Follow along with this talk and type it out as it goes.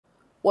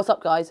What's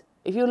up guys?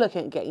 If you're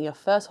looking at getting your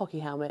first hockey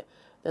helmet,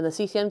 then the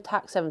CCM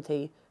Tacks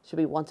 70 should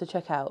be one to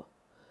check out.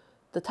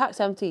 The Tacks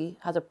 70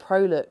 has a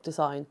pro look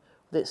design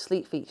with its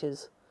sleek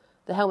features.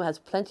 The helmet has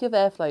plenty of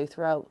airflow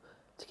throughout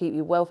to keep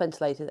you well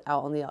ventilated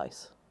out on the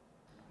ice.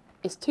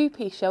 Its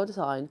two-piece shell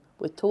design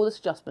with toolless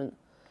adjustment.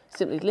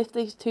 Simply lift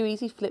these two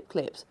easy flip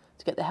clips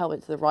to get the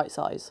helmet to the right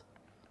size.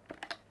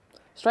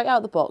 Straight out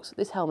of the box,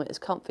 this helmet is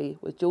comfy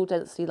with dual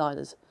density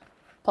liners.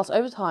 Plus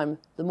over time,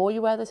 the more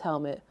you wear this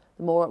helmet,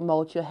 the more it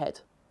moulds your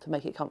head to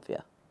make it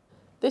comfier.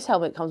 This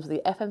helmet comes with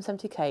the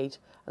FM70 cage,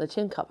 and the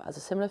chin cup has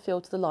a similar feel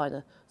to the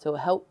liner, so it will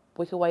help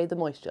wick away the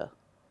moisture.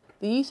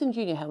 The youth and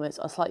junior helmets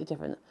are slightly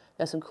different.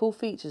 There are some cool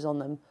features on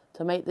them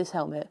to make this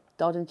helmet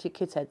dialed into your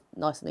kid's head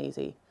nice and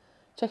easy.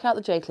 Check out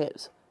the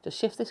J-clips. Just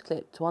shift this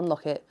clip to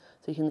unlock it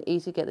so you can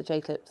easily get the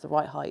J-clip to the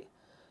right height.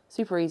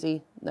 Super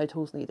easy, no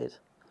tools needed.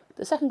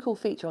 The second cool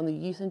feature on the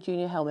youth and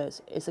junior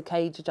helmets is the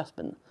cage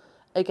adjustment.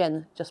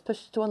 Again, just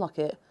push to unlock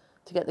it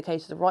to get the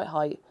cage to the right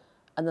height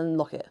and then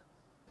lock it.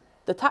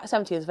 The Tacks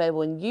 70 is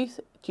available in youth,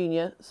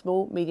 junior,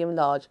 small, medium and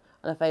large,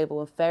 and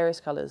available in various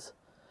colours.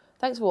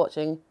 Thanks for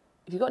watching.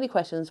 If you've got any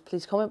questions,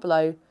 please comment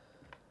below,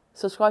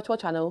 subscribe to our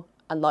channel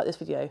and like this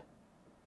video.